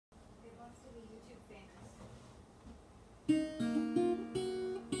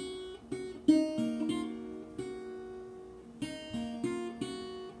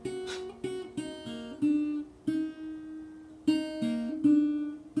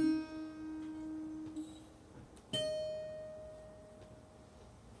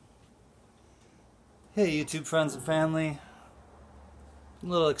Hey YouTube friends and family, I'm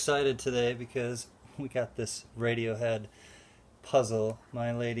a little excited today because we got this Radiohead puzzle.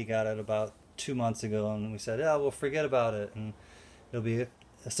 My lady got it about 2 months ago and we said, yeah, we'll forget about it and it'll be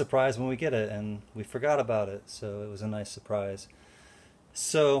a surprise when we get it, and we forgot about it, so it was a nice surprise.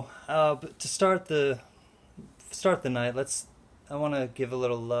 So but to start the night, I want to give a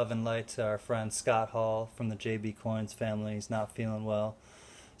little love and light to our friend Scott Hall from the JB Coins family. He's not feeling well.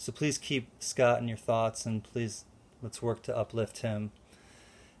 So please keep Scott in your thoughts, and please let's work to uplift him.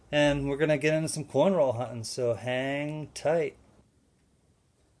 And we're going to get into some coin roll hunting, so hang tight.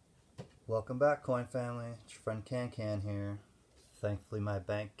 Welcome back, coin family. It's your friend Can here. Thankfully my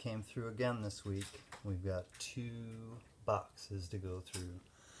bank came through again this week. We've got 2 boxes to go through.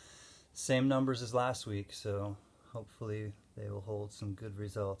 Same numbers as last week, so hopefully they will hold some good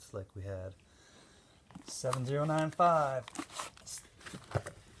results like we had. 7095.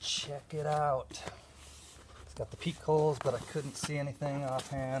 Check it out. It's got the peak holes, but I couldn't see anything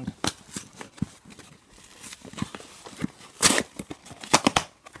offhand.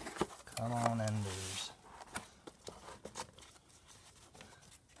 Come on, enders.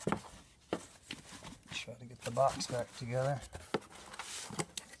 Try to get the box back together.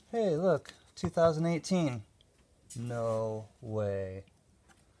 Hey, look, 2018. No way.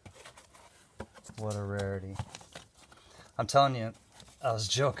 What a rarity. I'm telling you, I was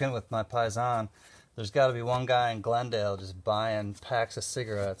joking with my paisan. There's got to be one guy in Glendale just buying packs of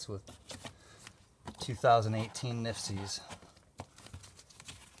cigarettes with 2018 Nifsies.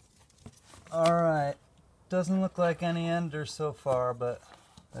 Alright, doesn't look like any enders so far, but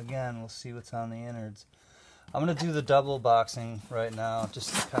again, we'll see what's on the innards. I'm going to do the double boxing right now,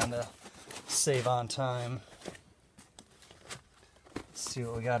 just to kind of save on time. Let's see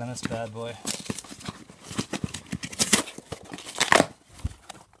what we got in this bad boy.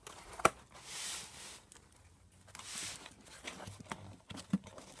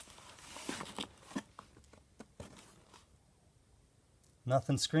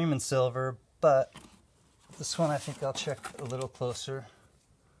 Nothing screaming silver, but this one I think I'll check a little closer.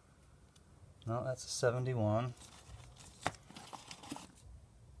 No, that's a 71.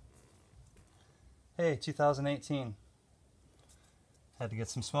 Hey, 2018. Had to get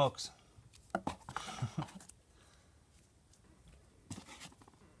some smokes.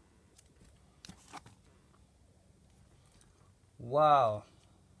 Wow,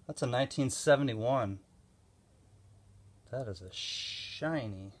 that's a 1971. That is a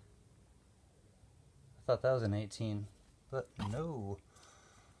shiny. I thought that was an 18, but no.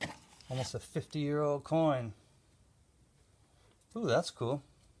 Almost a 50-year-old coin. Ooh, that's cool.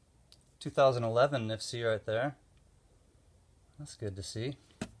 2011 Nifsi right there. That's good to see.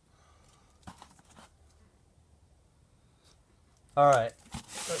 Alright,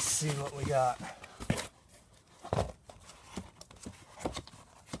 let's see what we got.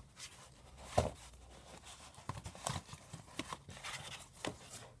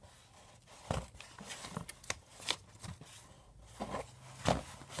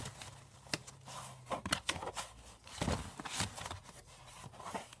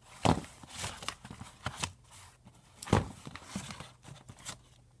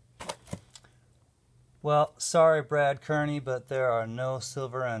 Well, sorry Brad Kearney, but there are no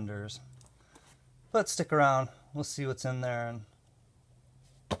silver enders. But stick around, we'll see what's in there and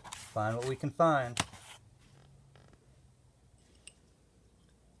find what we can find.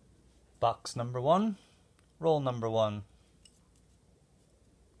 Box number 1, roll number 1.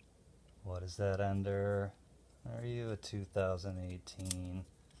 What is that ender? Are you a 2018?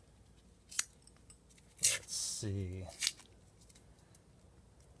 Let's see.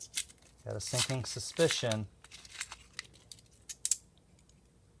 Got a sinking suspicion.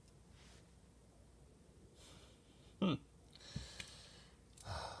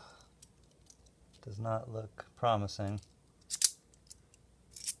 Does not look promising.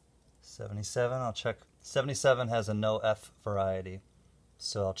 77, I'll check. 77 has a no F variety,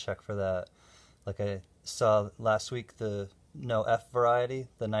 so I'll check for that. Like I saw last week, the no F variety,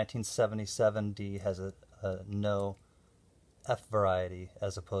 the 1977D has a no F variety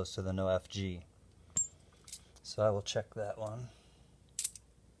as opposed to the no FG. So I will check that one.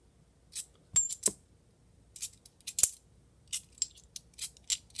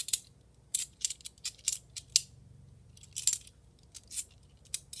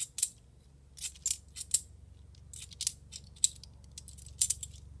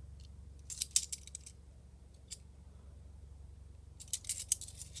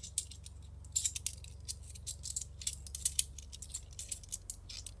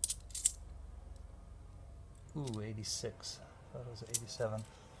 Ooh, 86. I thought it was 87.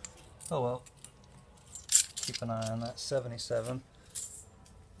 Oh well. keep an eye on that 77.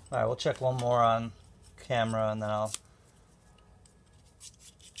 Alright, we'll check one more on camera and then I'll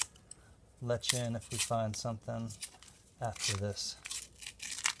let you in if we find something after this.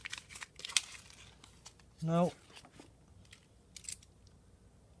 Nope.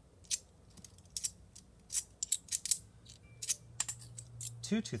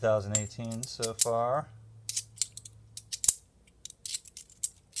 Two 2018 so far.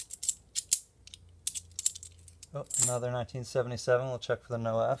 Oh, another 1977. We'll check for the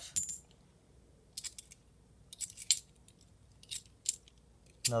no F.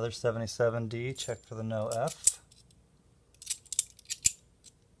 Another 77D. Check for the no F.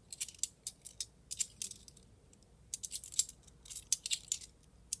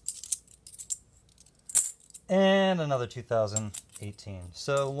 And another 2018.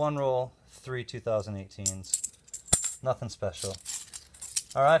 So one roll, 3 2018s. Nothing special.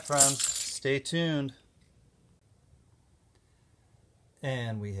 Alright friends, stay tuned.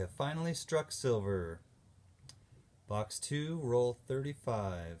 And we have finally struck silver. Box 2, roll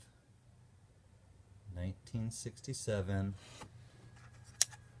 35. 1967.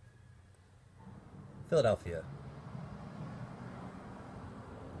 Philadelphia.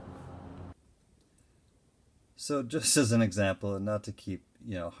 So just as an example, and not to keep,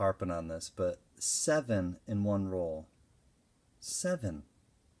 harping on this, but 7 in one roll. 7.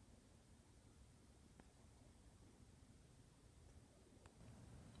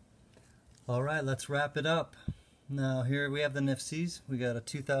 All right, let's wrap it up. Now here we have the NIFCs. We got a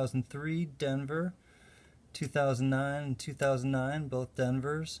 2003 Denver, 2009 and 2009, both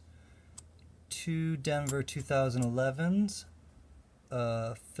Denvers. 2 Denver 2011s,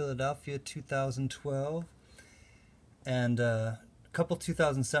 Philadelphia 2012, and a couple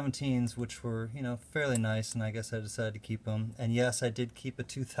 2017s, which were, fairly nice, and I guess I decided to keep them. And yes, I did keep a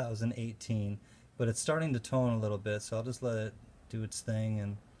 2018, but it's starting to tone a little bit, so I'll just let it do its thing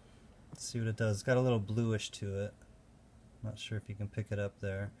and see what it does. It's got a little bluish to it. Not sure if you can pick it up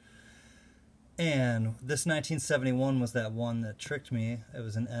there. And this 1971 was that one that tricked me. It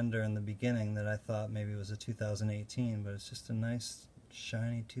was an ender in the beginning that I thought maybe it was a 2018, but it's just a nice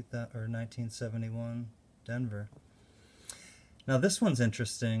shiny 1971 Denver. Now this one's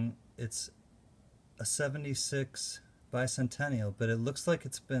interesting. It's a 76 bicentennial, but it looks like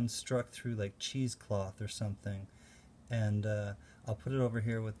it's been struck through like cheesecloth or something. And I'll put it over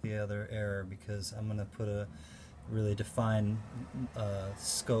here with the other error because I'm going to put a really defined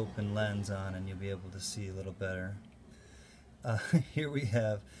scope and lens on, and you'll be able to see a little better. Here we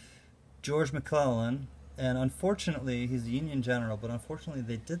have George McClellan, and unfortunately he's the Union General, but unfortunately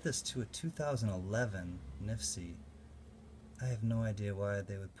they did this to a 2011 NIFC. I have no idea why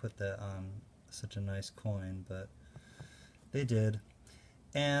they would put that on such a nice coin, but they did.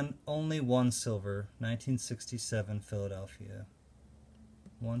 And only one silver, 1967 Philadelphia.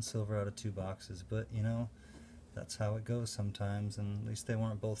 One silver out of 2 boxes, but that's how it goes sometimes, and at least they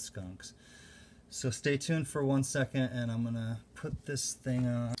weren't both skunks. So stay tuned for 1 second, and I'm gonna put this thing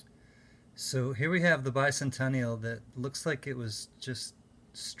on. So here we have the bicentennial that looks like it was just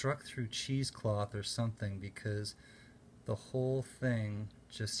struck through cheesecloth or something, because the whole thing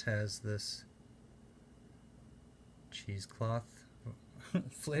just has this cheesecloth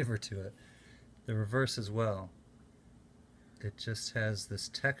flavor to it. The reverse as well. It just has this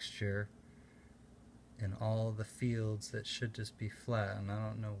texture in all the fields that should just be flat, and I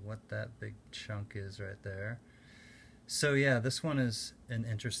don't know what that big chunk is right there. So yeah, this one is an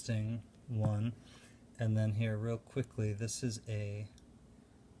interesting one. And then here real quickly, this is a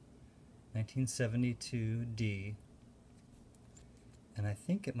 1972D, and I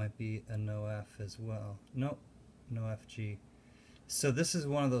think it might be a no F as well. Nope, no FG. So this is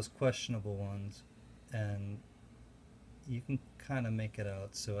one of those questionable ones, and you can kind of make it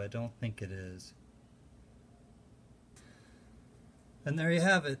out, so I don't think it is. And there you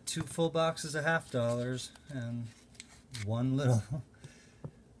have it, 2 full boxes of $50 and one little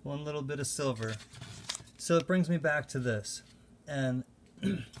bit of silver. So it brings me back to this, and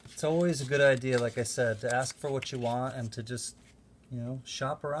it's always a good idea, like I said, to ask for what you want and to just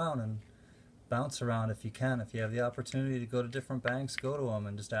shop around and bounce around if you can. If you have the opportunity to go to different banks, go to them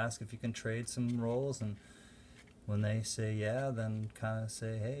and just ask if you can trade some rolls, and when they say yeah, then kind of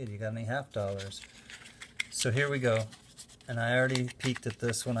say, hey, do you got any $50? So here we go. And I already peeked at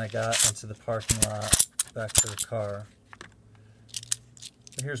this when I got into the parking lot back to the car.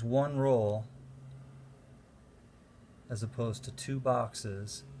 But here's one roll as opposed to 2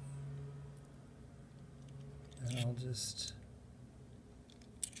 boxes. And I'll just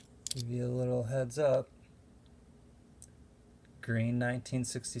give you a little heads up. Green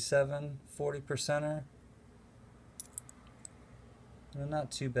 1967, 40%er.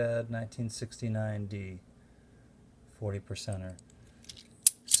 Not too bad 1969D 40%er.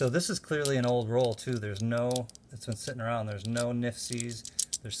 So this is clearly an old roll too. There's no, it's been sitting around, there's no nifsies.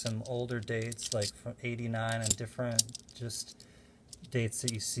 There's some older dates like from 89 and different just dates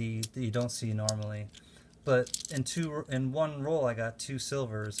that you see that you don't see normally. But in one roll I got 2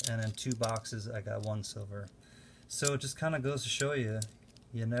 silvers, and in 2 boxes I got 1 silver. So it just kind of goes to show you,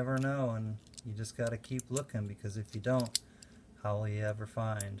 you never know, and you just got to keep looking, because if you don't, how will you ever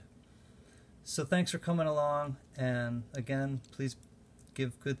find? So thanks for coming along, and again, please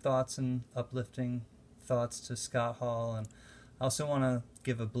give good thoughts and uplifting thoughts to Scott Hall. And I also want to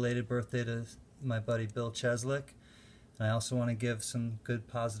give a belated birthday to my buddy Bill Cheslick. And I also want to give some good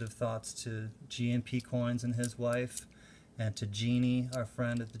positive thoughts to GMP Coins and his wife, and to Jeannie, our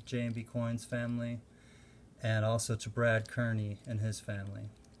friend at the JMP Coins family, and also to Brad Kearney and his family.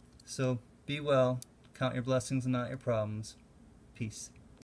 So be well, count your blessings and not your problems. Peace.